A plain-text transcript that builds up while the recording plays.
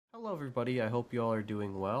Hello everybody, I hope you all are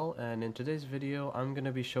doing well, and in today's video I'm going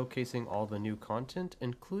to be showcasing all the new content,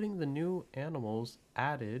 including the new animals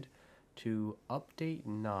added to Update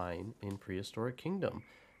 9 in Prehistoric Kingdom.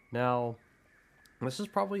 Now, this is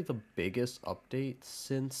probably the biggest update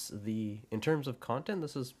since in terms of content,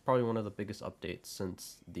 this is probably one of the biggest updates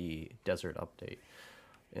since the Desert update.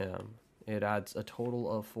 It adds a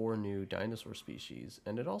total of 4 new dinosaur species,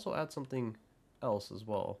 and it also adds something else as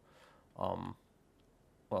well.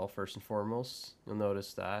 Well, first and foremost, you'll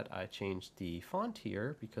notice that I changed the font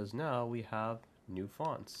here because now we have new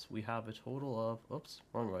fonts. We have a total of, oops,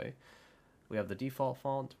 wrong way. We have the default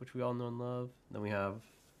font, which we all know and love. Then we have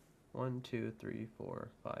 1, 2, 3, 4,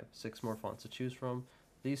 5, 6 more fonts to choose from.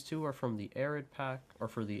 These two are from the Arid pack, or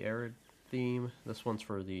for the Arid theme. This one's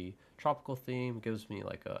for the tropical theme. It gives me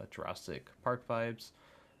like a Jurassic Park vibes.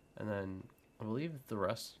 And then I believe the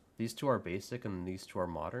rest, these two are basic and these two are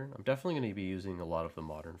modern. I'm definitely going to be using a lot of the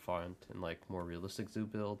modern font in like more realistic zoo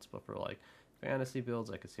builds, but for like fantasy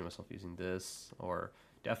builds I could see myself using this, or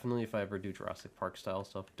definitely if I ever do Jurassic Park style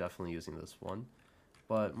stuff, definitely using this one.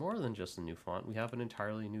 But more than just a new font, we have an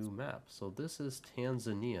entirely new map. So this is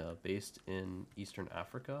Tanzania, based in Eastern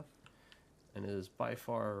Africa, and it is by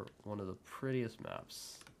far one of the prettiest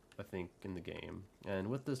maps I think in the game. And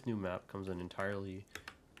with this new map comes an entirely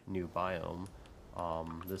new biome.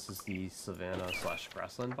 This is the savanna slash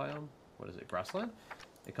grassland biome. What is it? Grassland?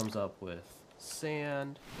 It comes up with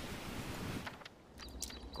sand,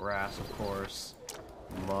 grass, of course,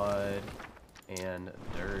 mud, and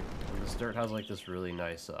dirt. And this dirt has like this really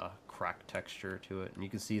nice cracked texture to it, and you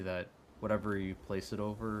can see that whatever you place it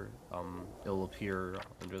over, it'll appear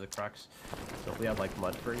under the cracks. So if we had like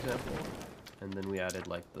mud, for example, and then we added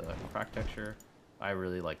like the crack texture, I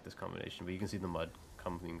really like this combination, but you can see the mud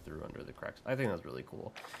coming through under the cracks. I think that's really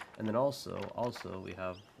cool. And then also we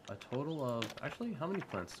have a total of, actually, how many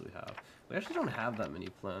plants do we have? We actually don't have that many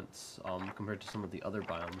plants compared to some of the other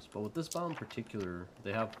biomes, but with this biome in particular,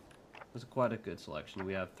 there's quite a good selection.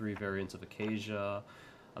 We have 3 variants of acacia,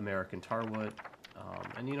 American tarwood,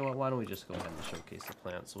 and you know what, why don't we just go ahead and showcase the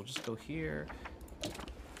plants. So we'll just go here.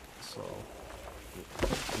 So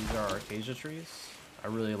these are our acacia trees. I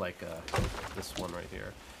really like this one right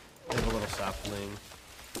here. We have a little sapling.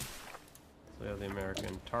 So we have the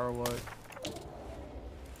American tarwood.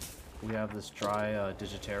 We have this dry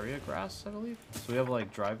Digitaria grass, I believe. So we have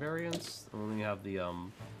like dry variants, and then we have the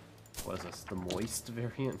what is this? The moist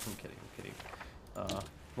variant. I'm kidding.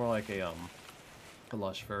 More like a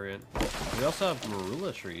lush variant. We also have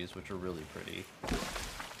marula trees, which are really pretty.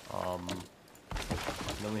 And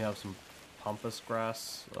then we have some pampas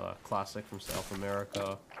grass, classic from South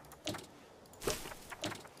America.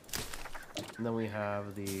 And then we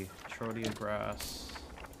have the Trodia grass,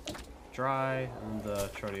 dry, and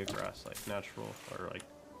the Trodia grass, like natural, or like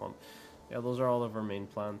plump. Yeah, those are all of our main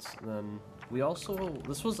plants. And then we also,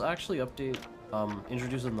 this was actually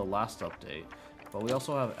introduced in the last update, but we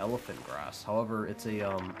also have elephant grass. However, it's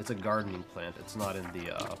a gardening plant. It's not in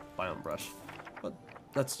the biome brush, but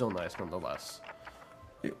that's still nice nonetheless.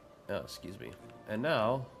 Excuse me. And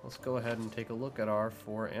now, let's go ahead and take a look at our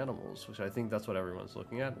 4 animals, which I think that's what everyone's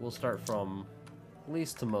looking at. We'll start from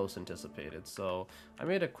least to most anticipated. So, I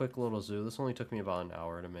made a quick little zoo. This only took me about an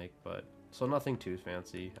hour to make, but so nothing too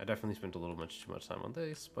fancy. I definitely spent a little too much time on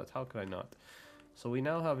this, but how could I not? So we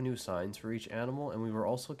now have new signs for each animal, and we were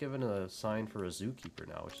also given a sign for a zookeeper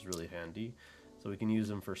now, which is really handy. So we can use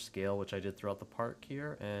them for scale, which I did throughout the park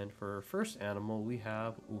here. And for our first animal, we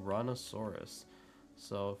have Ouranosaurus.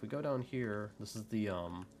 So if we go down here, this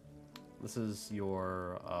is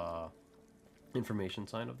your information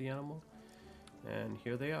sign of the animal, and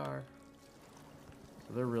here they are.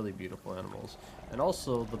 So they're really beautiful animals. And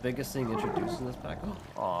also the biggest thing introduced in this pack,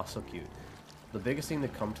 oh, so cute. The biggest thing to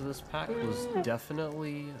come to this pack was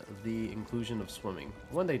definitely the inclusion of swimming.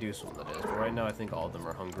 When they do swim, that is. But right now I think all of them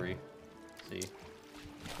are hungry. See?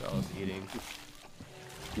 They're all just eating.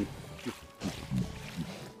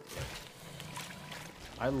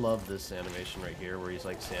 I love this animation right here where he's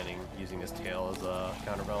like standing using his tail as a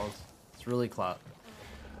counterbalance. It's really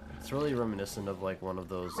it's really reminiscent of like one of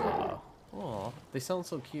those aw, they sound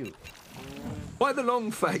so cute. Why the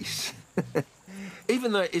long face?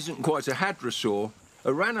 Even though it isn't quite a hadrosaur,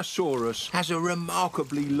 Ouranosaurus has a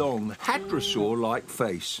remarkably long hadrosaur-like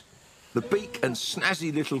face. The beak and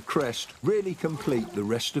snazzy little crest really complete the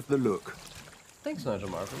rest of the look. Thanks,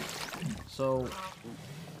 Nigel Marvin.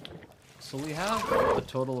 So we have a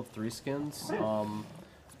total of 3 skins.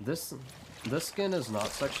 This skin is not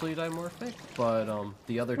sexually dimorphic, but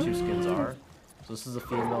the other 2 skins are. So this is a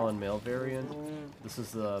female and male variant. This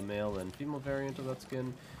is the male and female variant of that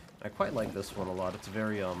skin. I quite like this one a lot. It's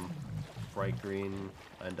very bright green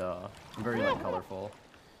and very like colorful,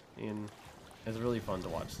 and it's really fun to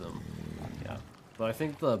watch them. Yeah, but I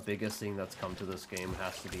think the biggest thing that's come to this game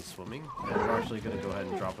has to be swimming, and we're actually gonna go ahead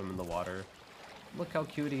and drop him in the water. Look how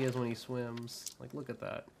cute he is when he swims. Like, look at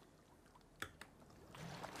that.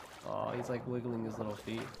 Oh, he's like wiggling his little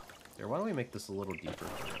feet. Here, why don't we make this a little deeper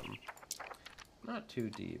for him? Not too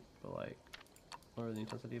deep, but like lower the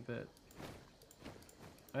intensity a bit.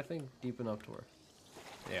 I think deep enough to where.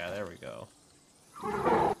 Yeah, there we go.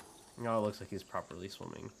 Now it looks like he's properly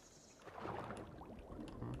swimming.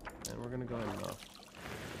 And we're gonna go ahead and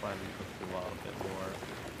find him a little bit more.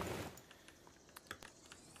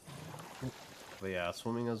 But yeah,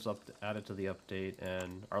 swimming is added to the update,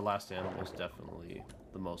 and our last animal is definitely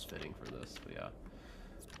the most fitting for this. But yeah.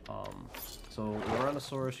 So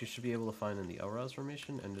Ouranosaurus you should be able to find in the Elras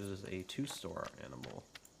formation, and it is a 2-star animal.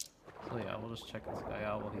 So yeah, we'll just check this guy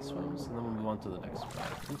out while he swims, and then we'll move on to the next guy.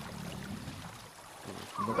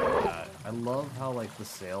 Look at that. I love how like the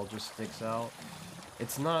sail just sticks out.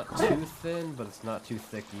 It's not too thin, but it's not too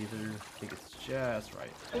thick either. I think it's just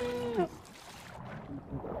right. Yeah.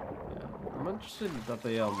 I'm interested that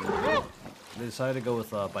they decided to go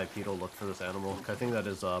with a bipedal look for this animal. I think that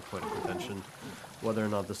is a point of contention, whether or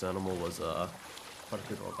not this animal was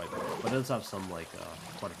quadrupedal or bipedal. But it does have some like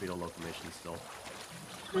quadrupedal locomotion still.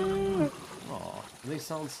 Aw, they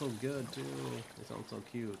sound so good too. They sound so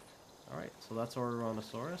cute. Alright, so that's our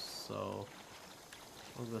Ouranosaurus. So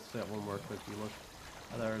let's get one more quick look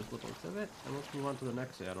at our little exhibit, and let's move on to the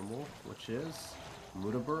next animal, which is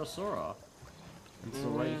Muttaburrasaurus. And so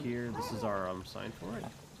right here, this is our sign for it.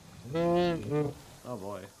 Oh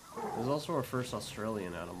boy, this is also our first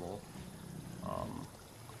Australian animal.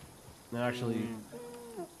 And actually,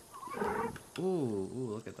 ooh,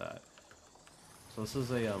 look at that. So this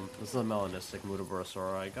is a melanistic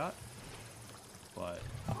Muttaburrasaurus I got, but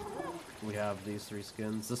we have these 3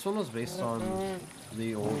 skins. This one was based on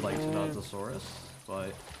the old like Dinosaurus,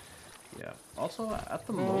 but yeah. Also, at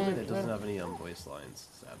the moment, it doesn't have any voice lines,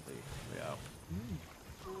 sadly. Yeah.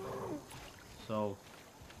 So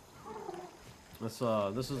this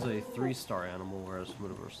is a 3-star animal, whereas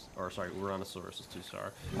Ouranosaurus is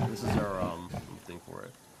 2-star. This is our thing for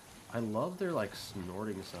it. I love their like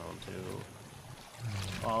snorting sound too.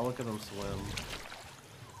 Oh, look at them swim.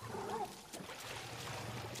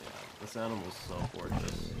 Yeah, this animal is so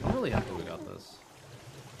gorgeous. I'm really happy we got this.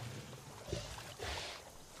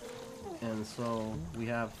 And so we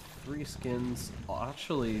have 3 skins.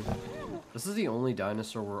 Actually, this is the only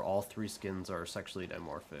dinosaur where all 3 skins are sexually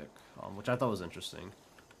dimorphic, which I thought was interesting.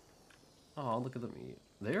 Oh, look at the meat.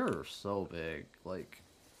 They're so big. Like,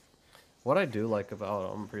 what I do like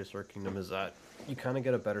about Prehistoric Kingdom is that you kind of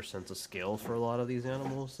get a better sense of scale for a lot of these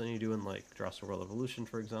animals than you do in like Jurassic World Evolution,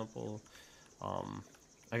 for example.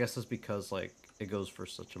 I guess it's because like it goes for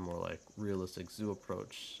such a more like realistic zoo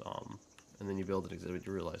approach. And then you build an exhibit,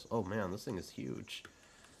 you realize, oh man, this thing is huge.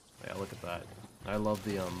 Yeah, look at that. I love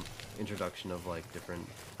the introduction of like different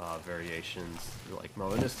variations, like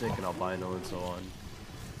melanistic and albino and so on.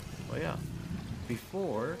 But yeah,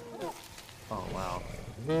 before, oh wow,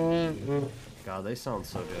 God, they sound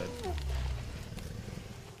so good.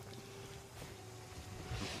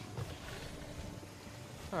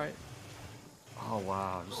 All right. Oh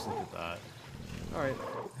wow, just look at that. All right.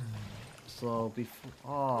 So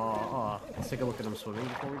before, let's take a look at him swimming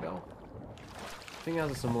before we go. I think it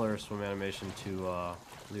has a similar swim animation to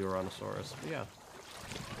the Ouranosaurus. But yeah,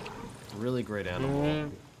 really great animal.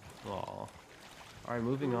 Aw. Alright,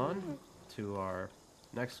 moving on to our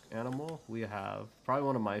next animal. We have probably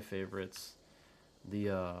one of my favorites.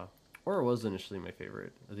 Or it was initially my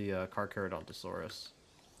favorite. The Carcharodontosaurus.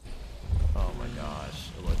 Oh my gosh,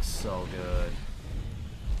 it looks so good.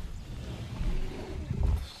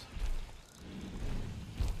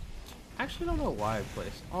 I actually don't know why I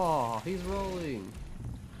placed. Oh, he's rolling.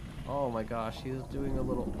 Oh my gosh, he's doing a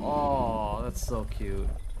little. Oh, that's so cute.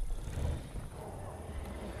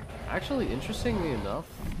 Actually, interestingly enough,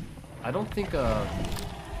 I don't think. God,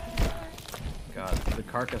 the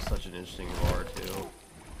Carc has such an interesting roar too.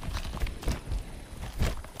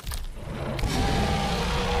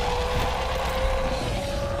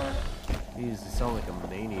 Jeez, he sounds like a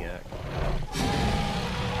maniac.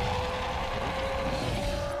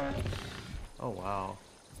 Oh wow.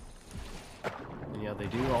 And yeah, they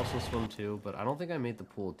do also swim too, but I don't think I made the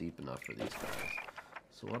pool deep enough for these guys.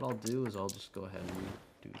 So what I'll do is I'll just go ahead and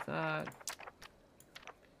do that.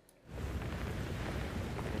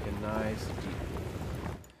 Make a nice deep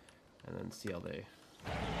pool. And then see how they...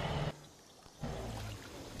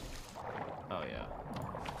 Oh yeah.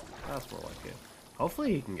 That's more like it.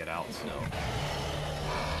 Hopefully he can get out still.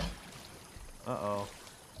 Uh-oh.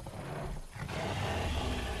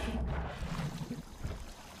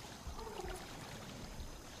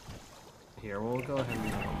 Here, we'll go ahead and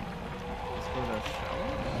let's go to shower.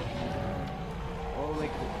 We'll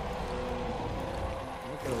make it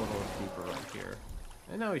a little deeper right here.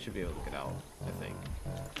 And now we should be able to get out, I think.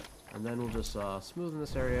 And then we'll just smoothen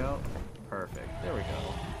this area out. Perfect. There we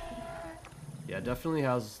go. Yeah, definitely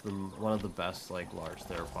has one of the best like large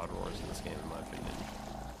theropod roars in this game, in my opinion.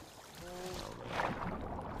 Oh, man.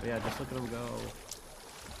 But yeah, just look at him go.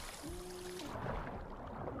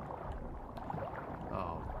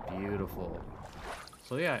 Oh, beautiful.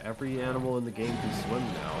 So yeah, every animal in the game can swim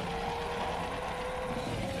now.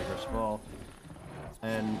 Big or small.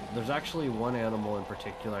 And there's actually one animal in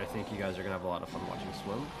particular I think you guys are gonna have a lot of fun watching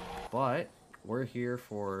swim. But we're here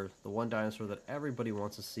for the one dinosaur that everybody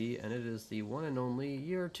wants to see, and it is the one and only,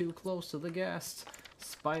 you're too close to the guest,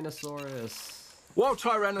 Spinosaurus. While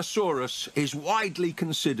Tyrannosaurus is widely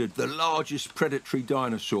considered the largest predatory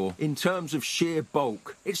dinosaur in terms of sheer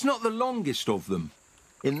bulk, it's not the longest of them.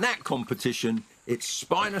 In that competition, it's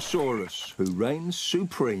Spinosaurus who reigns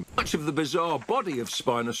supreme. Much of the bizarre body of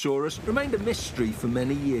Spinosaurus remained a mystery for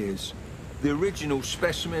many years. The original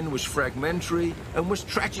specimen was fragmentary and was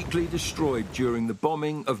tragically destroyed during the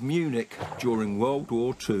bombing of Munich during World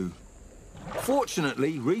War II.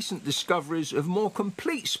 Fortunately, recent discoveries of more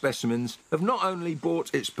complete specimens have not only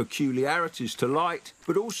brought its peculiarities to light,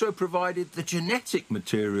 but also provided the genetic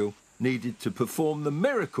material needed to perform the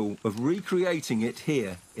miracle of recreating it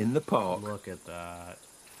here in the park. Look at that.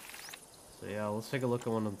 So yeah, let's take a look at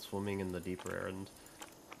one of them swimming in the deeper air, and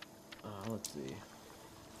let's see.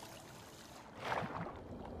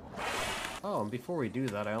 Oh, and before we do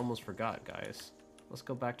that, I almost forgot, guys. Let's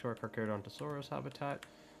go back to our Carcharodontosaurus habitat.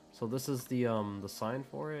 So this is the sign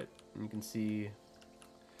for it. And you can see,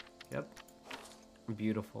 yep,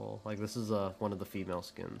 beautiful. Like this is one of the female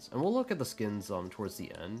skins, and we'll look at the skins towards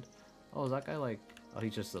the end. Oh, is that guy like? Oh,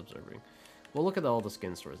 he's just observing. We'll look at all the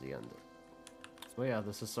skins towards the end. So yeah,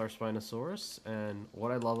 this is our Spinosaurus, and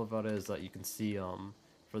what I love about it is that you can see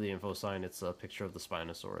for the info sign, it's a picture of the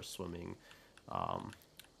Spinosaurus swimming.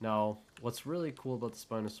 Now, what's really cool about the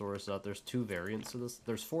Spinosaurus is that there's two variants of this.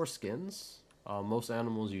 There's 4 skins. Most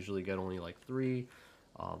animals usually get only like 3,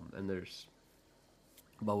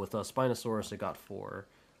 but with Spinosaurus it got 4.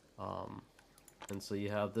 And so you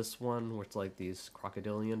have this one where it's like these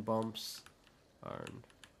crocodilian bumps.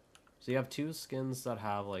 So you have 2 skins that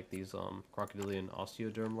have like these crocodilian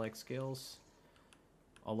osteoderm-like scales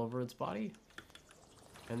all over its body.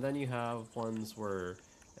 And then you have ones where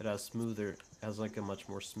it has like a much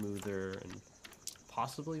more smoother and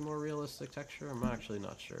possibly more realistic texture. I'm actually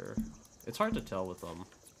not sure. It's hard to tell with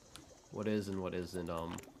what is and what isn't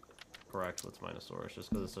correct with Spinosaurus, just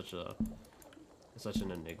because it's such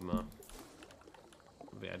an enigma.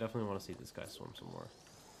 But yeah, I definitely want to see this guy swim some more.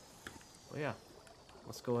 But yeah,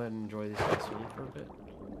 let's go ahead and enjoy these guys swimming for a bit.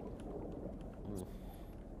 Ooh.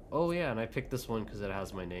 Oh yeah, and I picked this one because it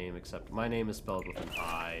has my name, except my name is spelled with an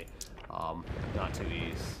I, not 2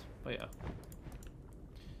 E's. But yeah.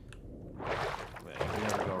 You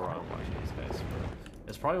never go wrong watching these guys. But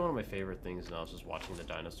it's probably one of my favorite things now, is just watching the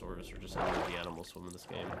dinosaurs or just any of the animals swim in this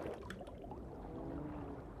game.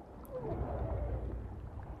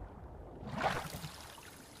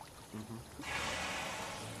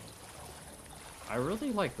 I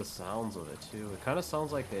really like the sounds of it too. It kind of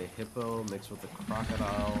sounds like a hippo mixed with a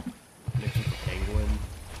crocodile, mixed with a penguin.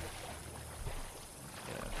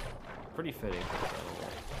 Yeah, pretty fitting for this animal.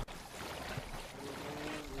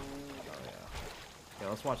 Oh yeah. Yeah,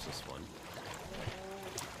 let's watch this one.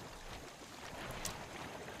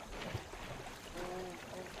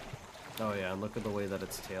 Oh yeah, and look at the way that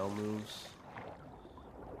its tail moves.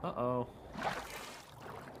 Uh-oh.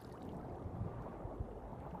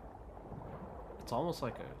 It's almost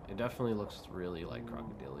like it definitely looks really like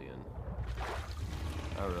crocodilian.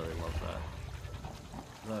 I really love that.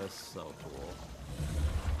 That is so cool.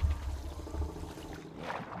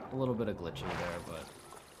 A little bit of glitching there, but,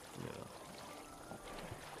 you know.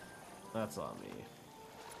 That's on me.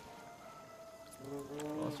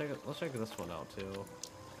 Well, let's check this one out, too.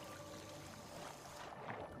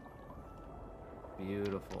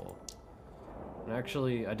 Beautiful. And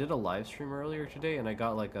actually, I did a live stream earlier today, and I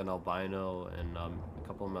got like an albino and a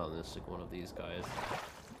couple of melanistic one of these guys.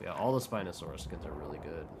 But yeah, all the Spinosaurus skins are really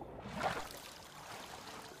good.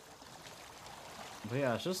 But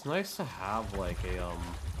yeah, it's just nice to have like a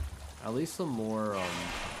at least some more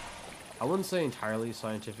I wouldn't say entirely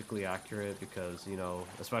scientifically accurate, because, you know,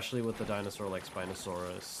 especially with the dinosaur like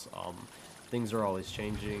Spinosaurus, things are always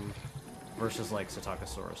changing. Versus like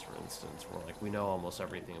Psittacosaurus, for instance, where like we know almost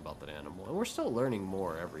everything about that animal, and we're still learning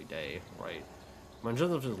more every day, right? In terms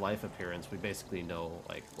of his life appearance, we basically know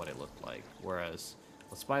like what it looked like. Whereas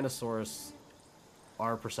with Spinosaurus,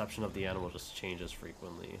 our perception of the animal just changes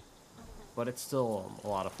frequently, but it's still a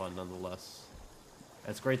lot of fun nonetheless.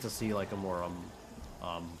 It's great to see like a more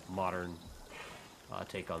modern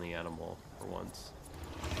take on the animal for once.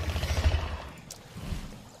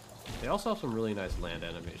 They also have some really nice land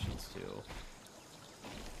animations too,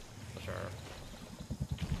 which are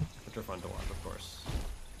fun to watch, of course.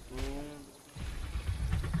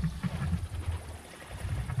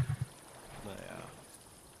 But yeah,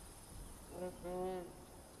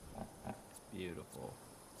 beautiful.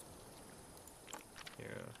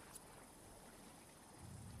 Here.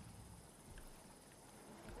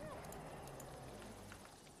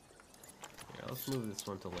 Yeah, let's move this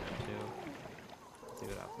one to land too. See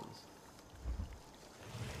what happens.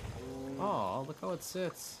 Oh, look how it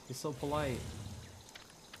sits. He's so polite.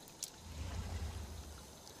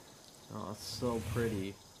 Oh, it's so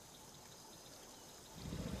pretty.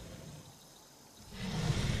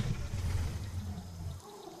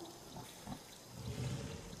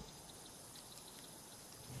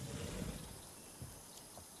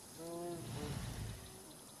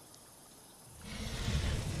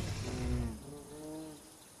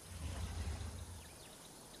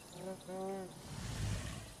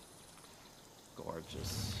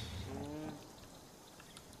 Gorgeous.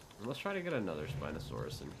 And let's try to get another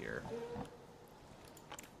Spinosaurus in here.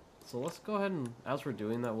 So let's go ahead and, as we're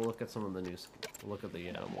doing that, we'll look at some of the new, look at the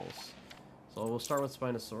animals. So we'll start with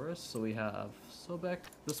Spinosaurus. So we have Sobek.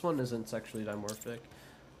 This one isn't sexually dimorphic.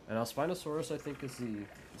 And now Spinosaurus, I think, is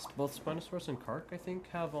both Spinosaurus and Carc, I think,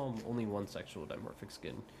 have only one sexual dimorphic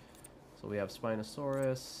skin. So we have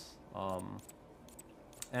Spinosaurus,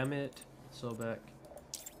 Emmet, Sobek,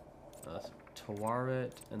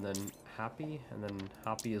 Tawaret, and then Happy, and then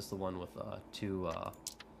Happy is the one with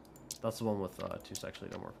that's the one with two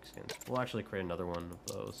sexually dimorphic skins. We'll actually create another one of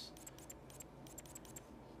those.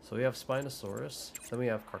 So we have Spinosaurus, then we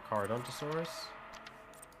have Carcharodontosaurus,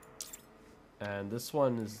 and this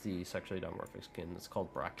one is the sexually dimorphic skin. It's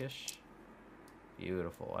called Brackish.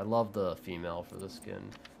 Beautiful. I love the female for the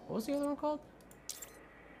skin. What was the other one called?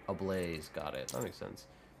 Ablaze. Got it. That makes sense.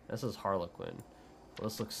 This is Harlequin. Well,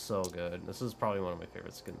 this looks so good. This is probably one of my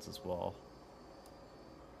favorite skins as well.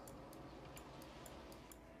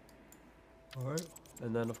 Alright.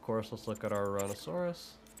 And then, of course, let's look at our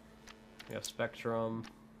Ouranosaurus. We have Spectrum.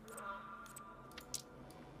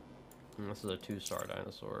 And this is a 2-star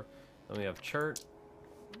dinosaur. Then we have Chert.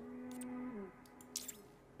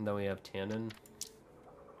 And then we have Tannin.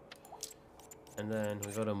 And then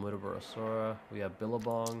we go to Muttaburrasaurus. We have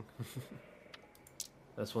Billabong.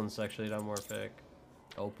 This one's sexually dimorphic.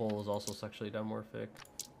 Opal is also sexually dimorphic.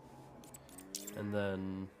 And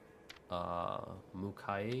then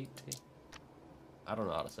Mukayate. I don't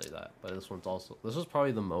know how to say that, but this one's also, this is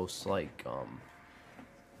probably the most like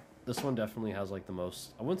this one definitely has like the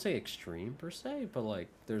most, I wouldn't say extreme per se, but like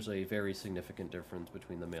there's a very significant difference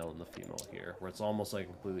between the male and the female here, where it's almost like a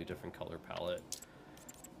completely different color palette.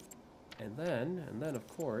 And then of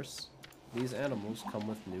course these animals come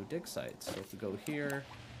with new dig sites. So if we go here,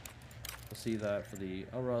 you'll see that for the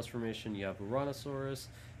Elros formation, you have Ouranosaurus,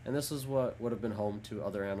 and this is what would have been home to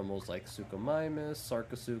other animals like Suchomimus,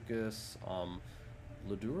 Sarcosuchus,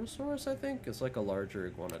 Ludurasaurus, I think. It's like a larger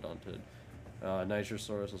iguanodontid.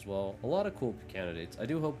 Nigersaurus as well. A lot of cool candidates. I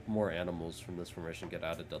do hope more animals from this formation get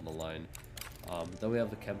added down the line. Then we have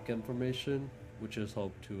the Kempken formation, which is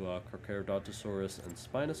home to Carcharodontosaurus and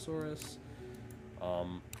Spinosaurus.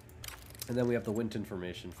 And then we have the Winton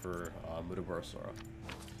formation for Muttaburrasaurus.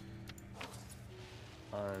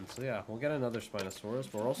 And so yeah, we'll get another Spinosaurus,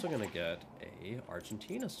 but we're also going to get a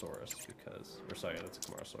Argentinosaurus because, or sorry, that's a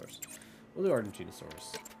Camarasaurus. We'll do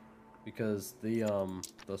Argentinosaurus because the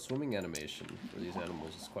swimming animation for these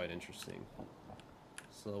animals is quite interesting.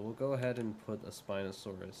 So we'll go ahead and put a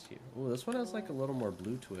Spinosaurus here. Oh, this one has like a little more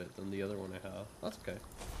blue to it than the other one I have. That's okay.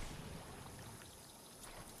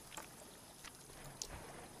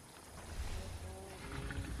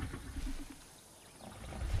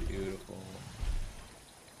 Beautiful.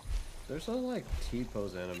 There's a like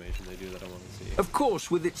T-pose animation they do that I want to see. Of course,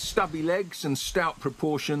 with its stubby legs and stout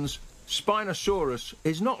proportions, Spinosaurus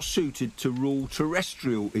is not suited to rule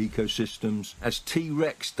terrestrial ecosystems as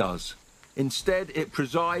T-Rex does. Instead, it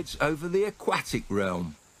presides over the aquatic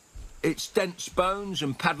realm. Its dense bones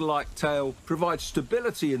and paddle-like tail provide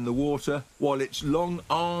stability in the water, while its long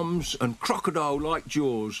arms and crocodile-like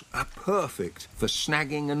jaws are perfect for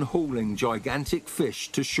snagging and hauling gigantic fish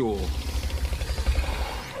to shore.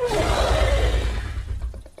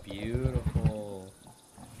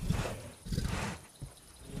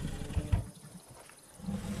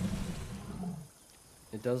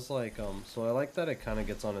 It does like, so I like that it kind of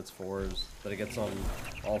gets on its fours, that it gets on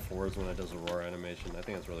all fours when it does a roar animation. I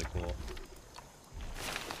think it's really cool.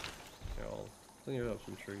 Okay, I'll clear up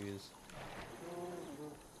some trees.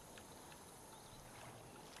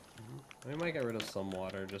 We might get rid of some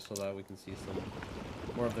water just so that we can see some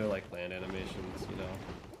more of their like land animations, you know.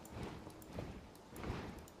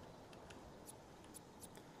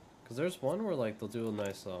 Cause there's one where like they'll do a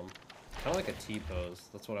nice kind of like a T-pose.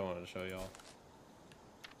 That's what I wanted to show y'all.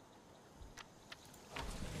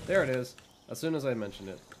 There it is. As soon as I mentioned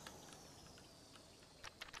it.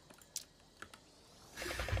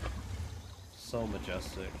 So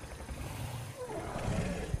majestic.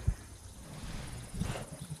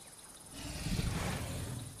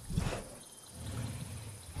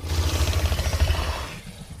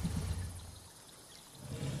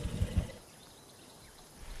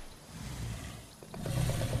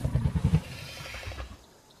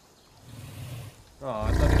 Oh,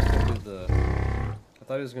 I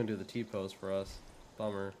thought he was gonna do the T-pose for us.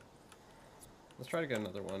 Bummer. Let's try to get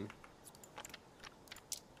another one.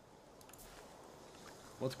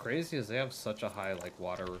 What's crazy is they have such a high like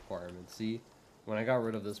water requirement. See, when I got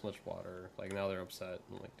rid of this much water, like now they're upset.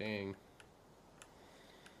 I'm like, dang.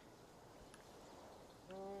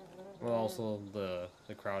 Well, also the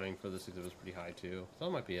crowding for this exhibit is pretty high too. So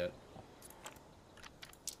that might be it.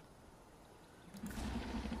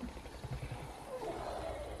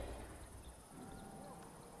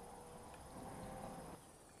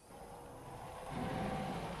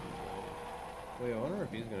 Wait, I wonder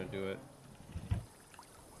if he's gonna do it.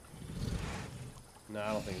 No,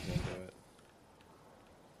 I don't think he's gonna do it.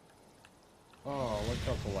 Oh, look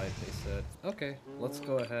how polite they said. Okay, let's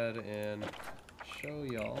go ahead and show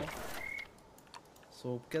y'all. So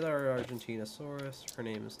we'll get our Argentinosaurus. Her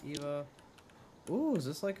name is Eva. Ooh, is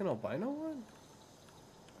this like an albino one?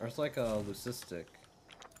 Or it's like a leucistic.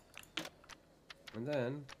 And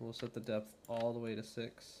then we'll set the depth all the way to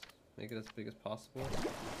 6. Make it as big as possible.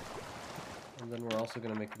 And then we're also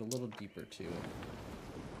going to make it a little deeper too.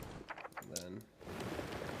 And then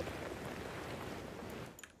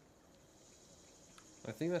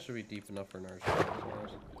I think that should be deep enough for an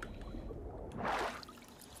Argentinosaurus.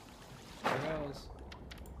 There it goes.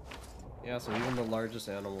 Yeah, so even the largest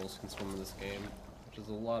animals can swim in this game, which is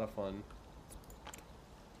a lot of fun.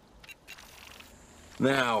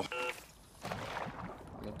 Now,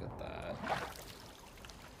 Look at that.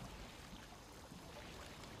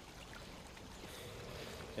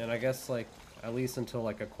 And I guess, like, at least until,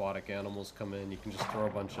 like, aquatic animals come in, you can just throw a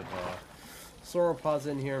bunch of, sauropods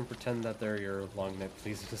in here and pretend that they're your long-necked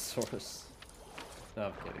plesiosaurus. No,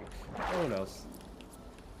 I'm kidding. Who knows?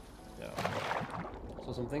 Yeah.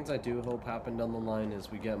 So some things I do hope happen down the line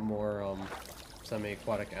is we get more,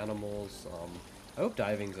 semi-aquatic animals. I hope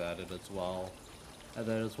diving's added as well. And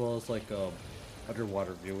then as well as, like,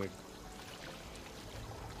 underwater viewing.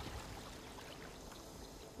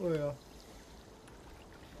 Oh, yeah.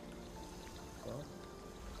 Well,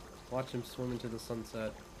 watch him swim into the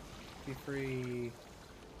sunset. Be free.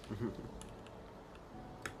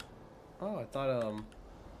 Oh, I thought,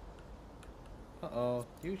 uh-oh,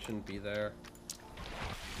 you shouldn't be there.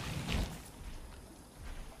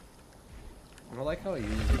 I like how it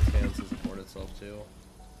uses its hands to support itself, too.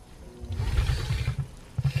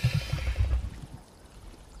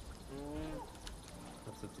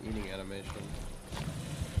 That's its eating animation.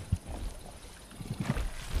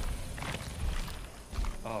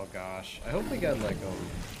 Oh gosh, I hope they get like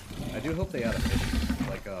I do hope they add a fish,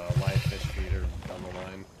 like a live fish feeder down the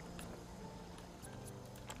line.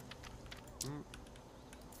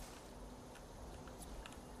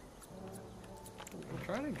 I'm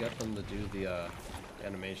trying to get them to do the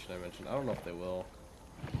animation I mentioned. I don't know if they will.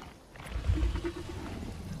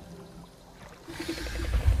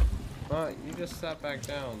 You just sat back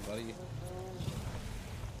down, buddy.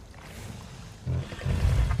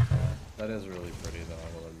 That is really pretty, though,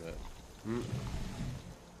 I will admit.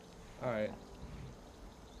 Alright.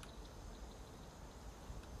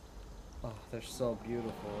 Oh, they're so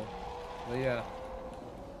beautiful. But yeah.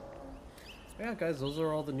 Yeah, guys, those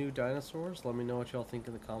are all the new dinosaurs. Let me know what y'all think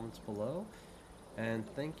in the comments below. And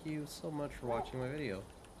thank you so much for watching my video.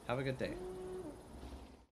 Have a good day.